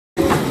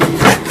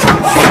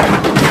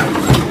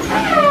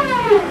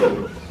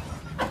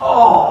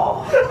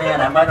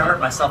about to hurt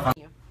myself.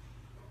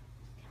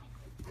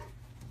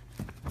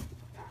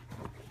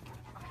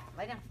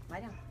 Lie down,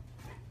 lie down.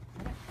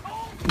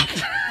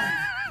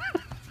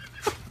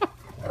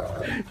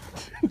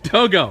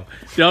 Dogo,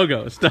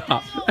 Dogo,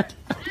 stop.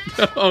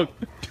 Dogo,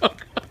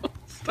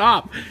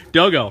 stop.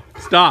 Dogo,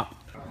 stop.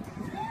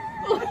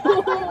 Oh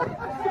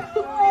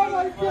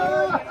my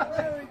God!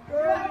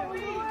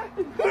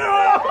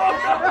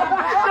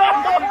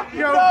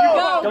 Go,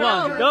 come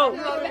on, go.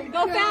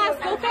 Go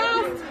fast, go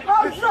fast.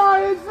 I'm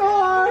trying so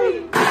hard.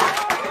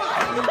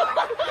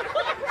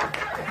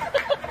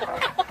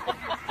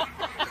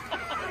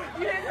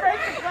 You didn't break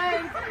the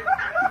leg.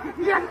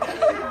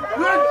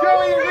 Look,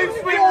 Joey, at least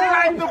we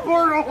had the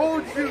board to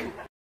hold you.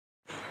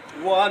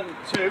 1,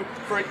 2,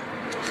 3.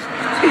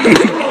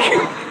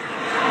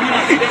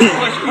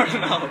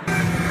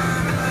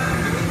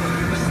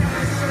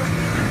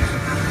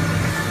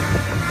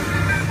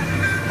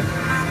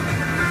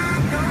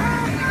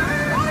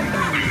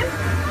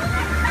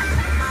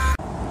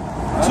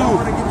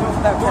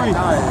 Three,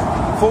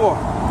 4,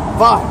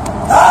 5.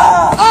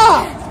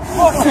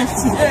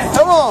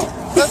 Come on,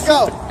 let's go.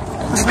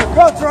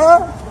 Go,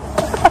 Tron.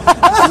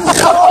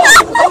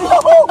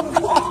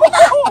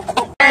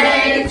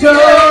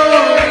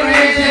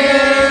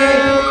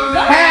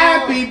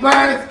 Happy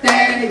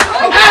birthday.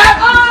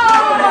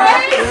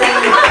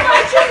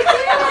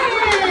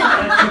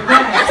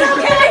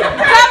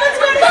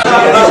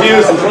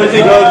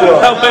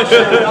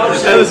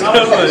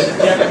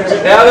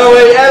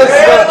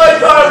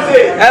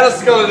 Alice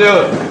is gonna do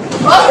it.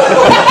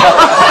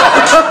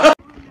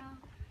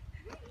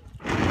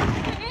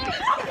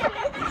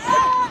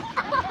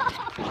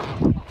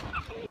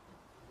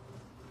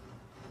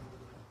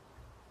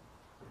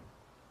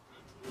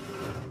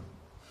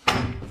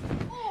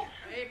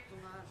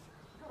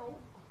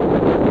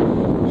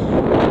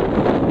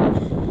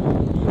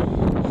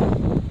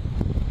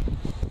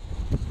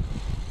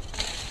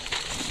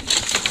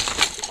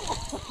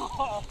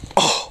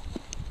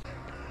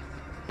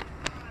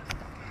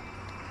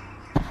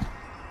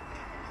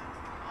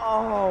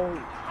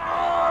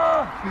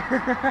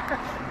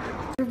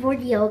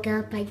 Hoverboard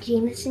Yoga by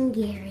Jameson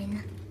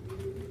Guerin.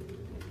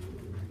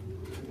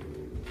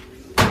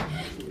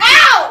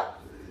 Ow!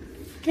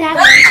 That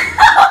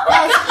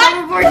was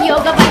Hoverboard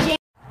Yoga by Jameson.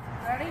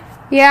 Ready?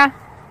 Yeah.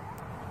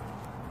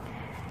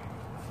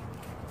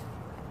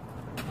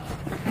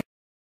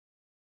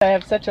 I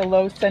have such a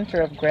low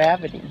center of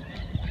gravity.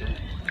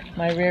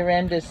 My rear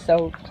end is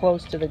so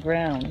close to the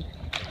ground.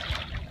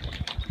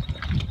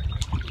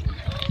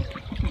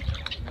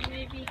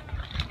 Maybe.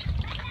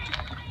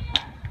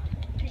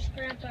 His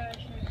grandpa.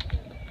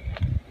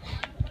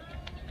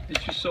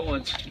 It's just so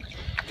much.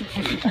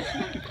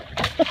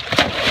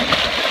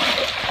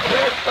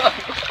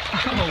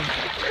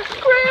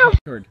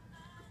 Graham!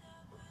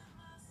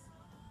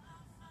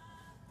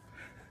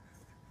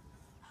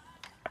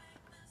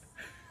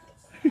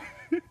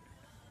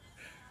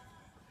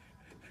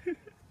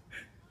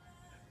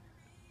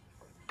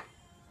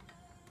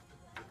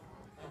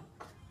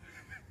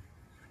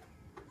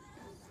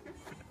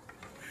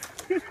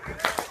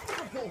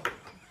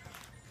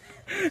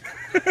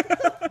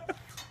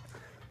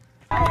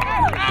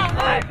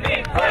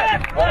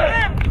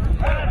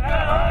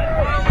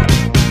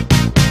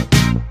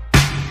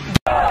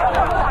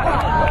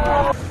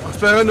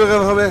 Espérant nous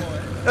remet.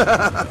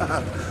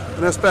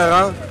 En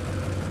espérant.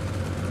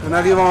 On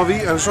arrive en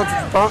vie. Un shot du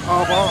pan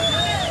en bas.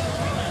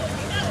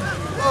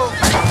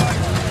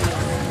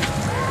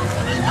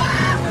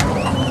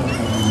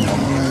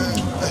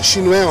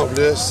 Chinois en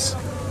plus.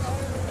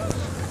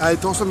 Allez,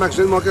 ton ce Max,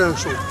 je viens de manquer un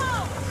show.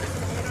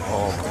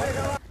 Oh.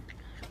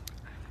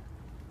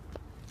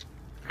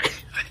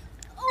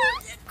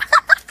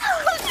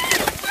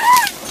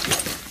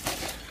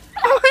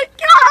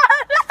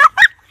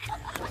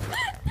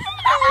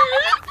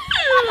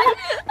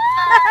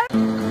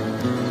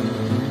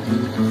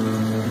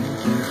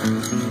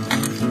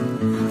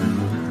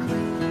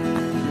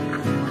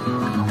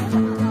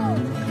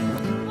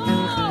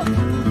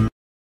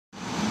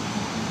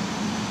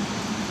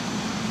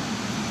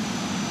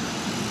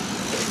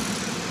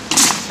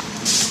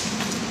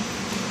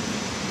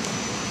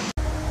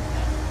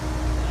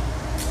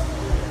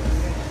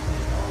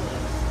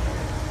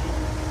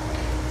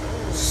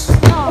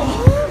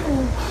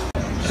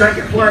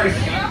 Second place.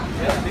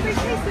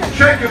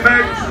 Shake it,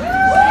 baby.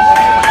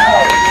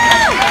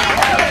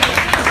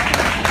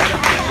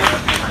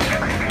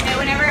 Okay,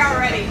 whenever y'all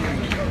ready.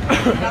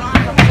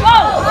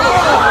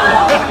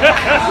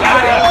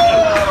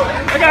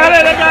 I got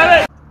it, I got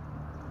it!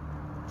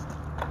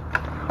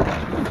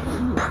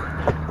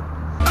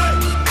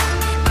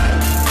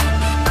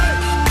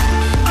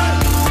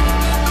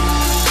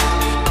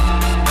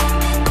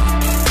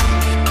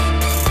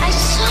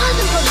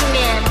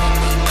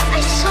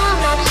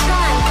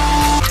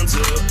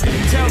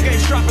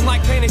 Dropping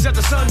like panties at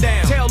the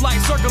sundown. Tail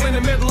light circle in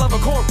the middle of a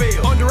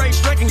cornfield.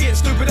 Underage drinking, getting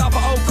stupid off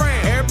of old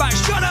cran. Everybody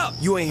shut up!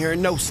 You ain't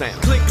hearing no sound.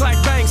 Click, clack,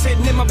 bang,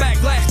 sitting in my back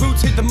glass.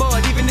 Boots hit the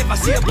mud, even if I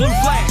see a blue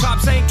flag.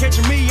 Cops ain't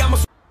catching me, I'm a...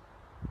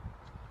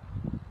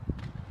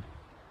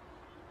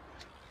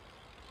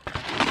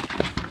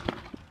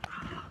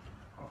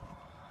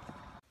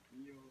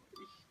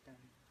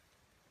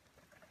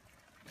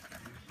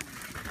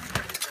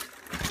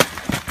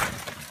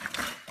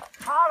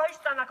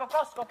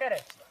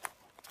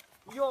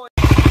 You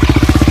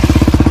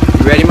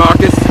ready,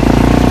 Marcus?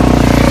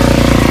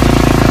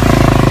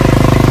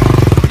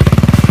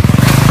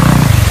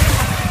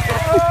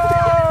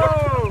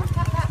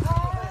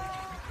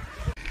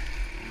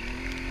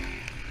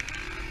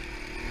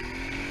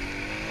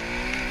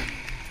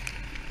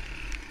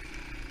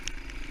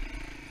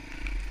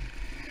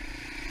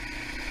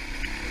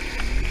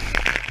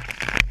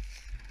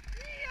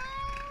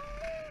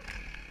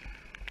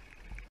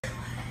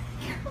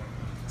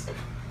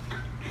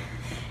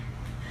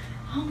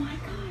 Oh my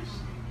gosh.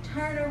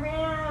 Turn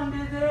around,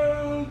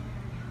 Dizzy.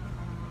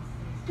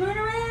 Turn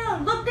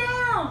around. Look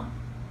down.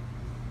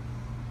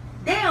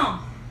 Down.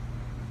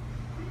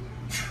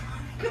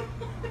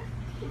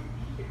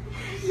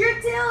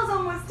 Your tail's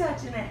almost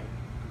touching it.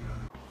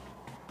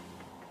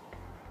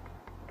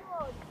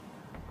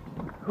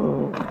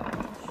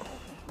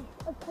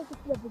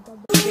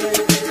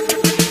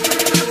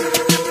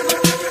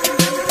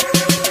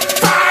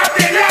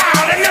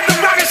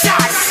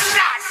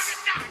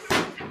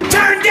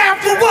 Turn down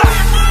for what?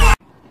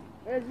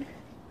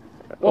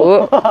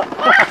 Oh,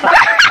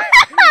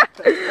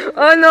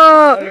 oh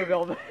non.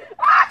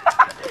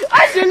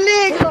 Ah, je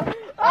l'ai gros.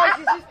 Ah, c'est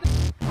juste...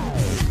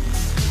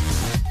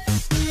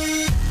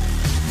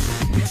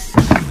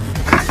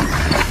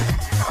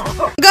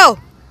 Go.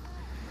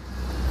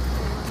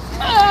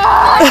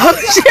 Oh,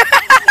 shit.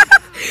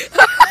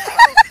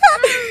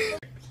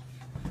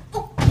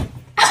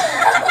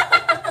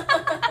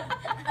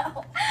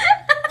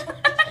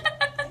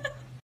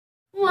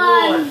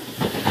 One.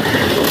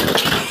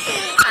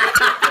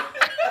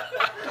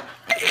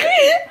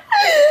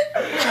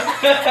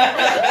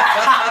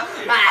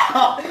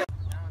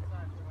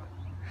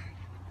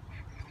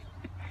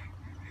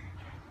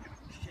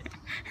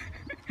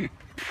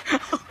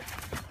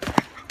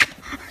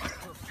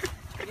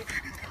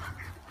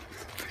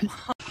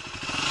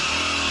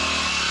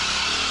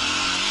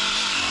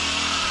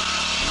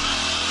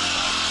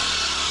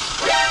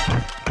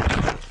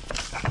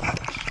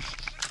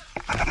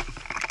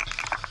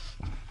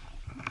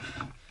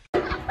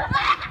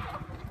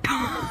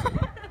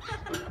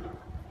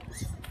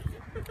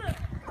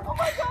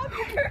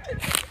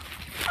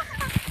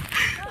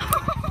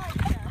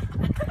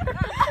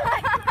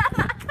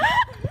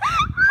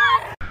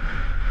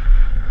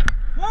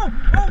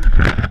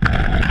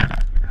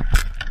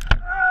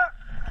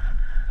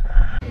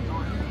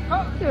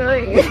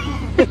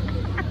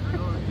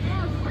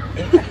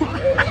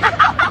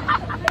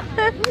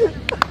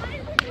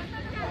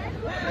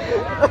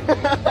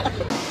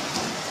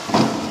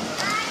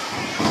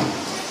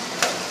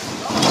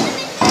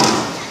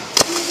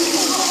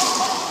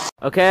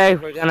 Okay,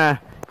 we're gonna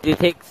do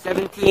take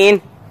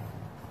 17.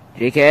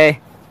 JK,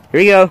 here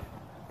we go.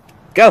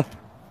 Go.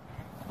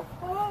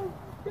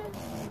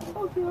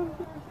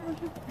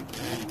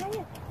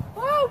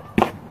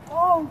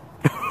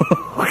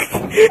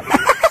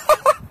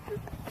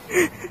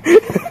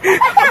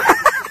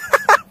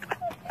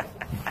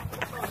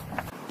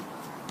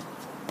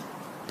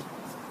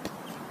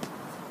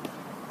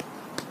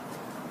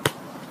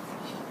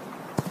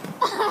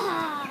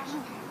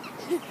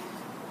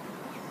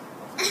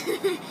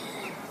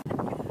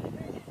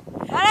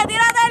 ¡Ahora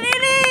tírate,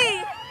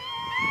 Lili!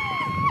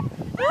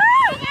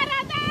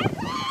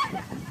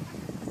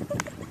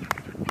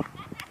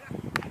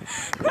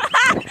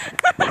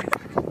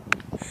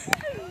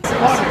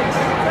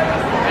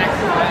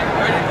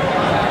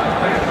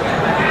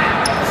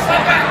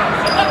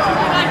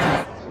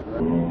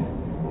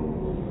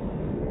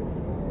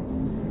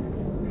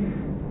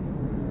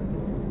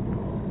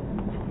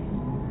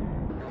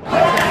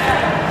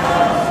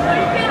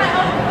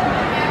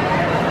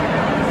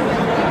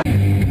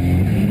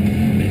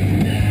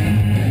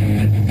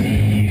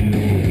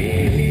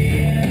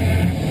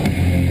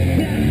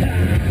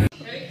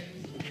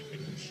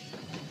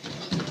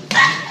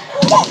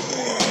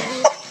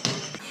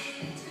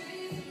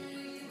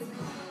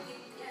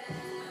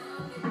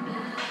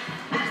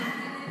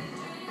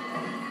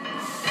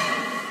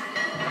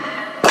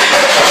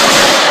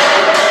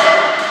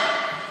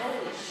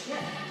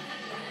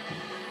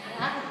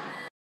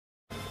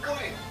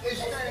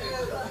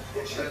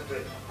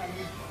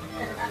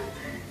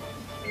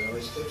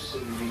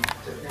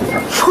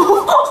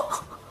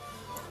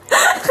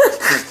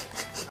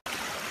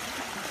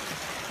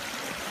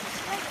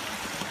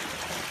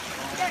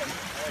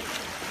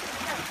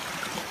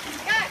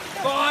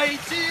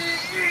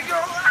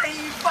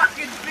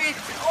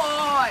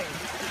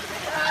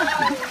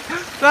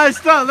 No,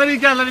 stop, let him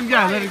go, let him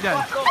go, let him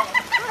go.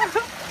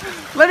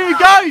 Let him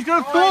go, he's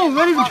gonna fall,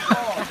 let him go.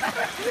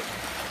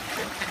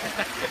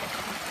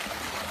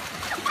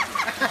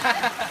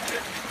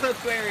 Look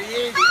where he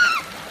is.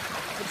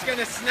 It's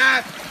gonna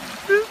snap.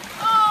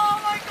 Oh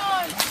my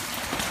god!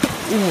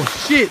 Oh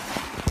shit.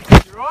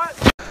 You right?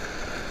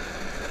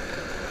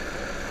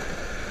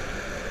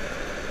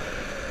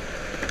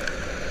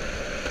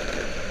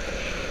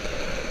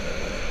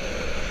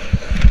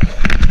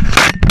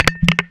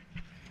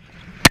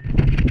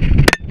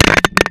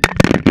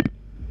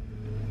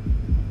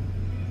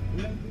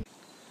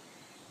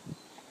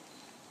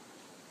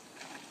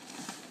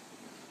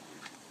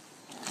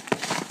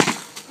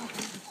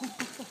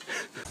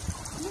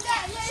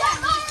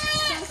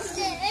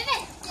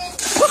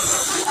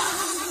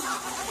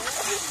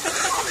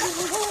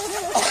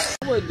 I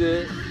wouldn't do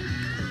it.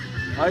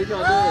 How you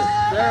gonna do it?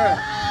 Sarah!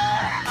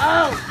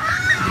 Oh!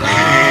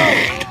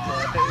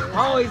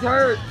 No! Oh, he's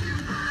hurt!